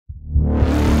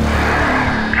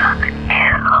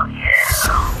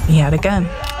that again.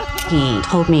 He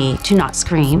told me to not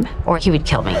scream or he would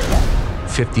kill me.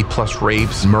 50+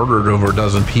 rapes, murdered over a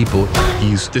dozen people.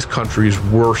 He's this country's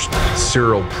worst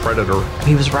serial predator.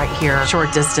 He was right here,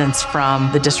 short distance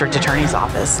from the district attorney's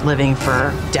office, living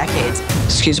for decades.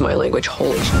 Excuse my language,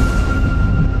 holy shit.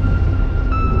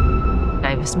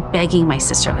 I was begging my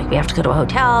sister, like, we have to go to a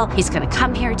hotel. He's gonna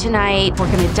come here tonight.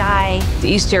 We're gonna die. The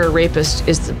East Area rapist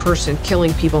is the person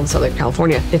killing people in Southern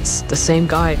California. It's the same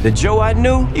guy. The Joe I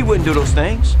knew, he wouldn't do those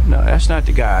things. No, that's not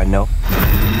the guy I know.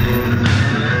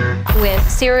 With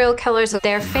serial killers,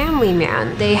 they're family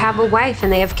man. They have a wife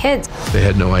and they have kids. They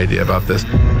had no idea about this.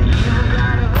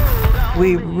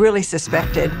 We really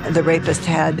suspected the rapist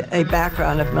had a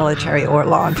background of military or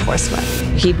law enforcement.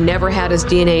 He'd never had his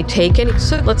DNA taken,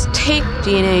 so let's take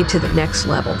DNA to the next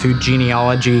level. Through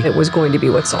genealogy, It was going to be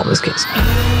what solved this case.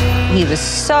 He was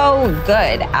so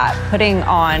good at putting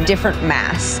on different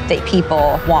masks that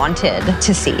people wanted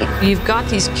to see. You've got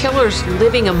these killers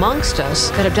living amongst us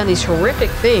that have done these horrific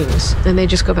things, and they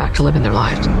just go back to living their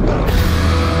lives.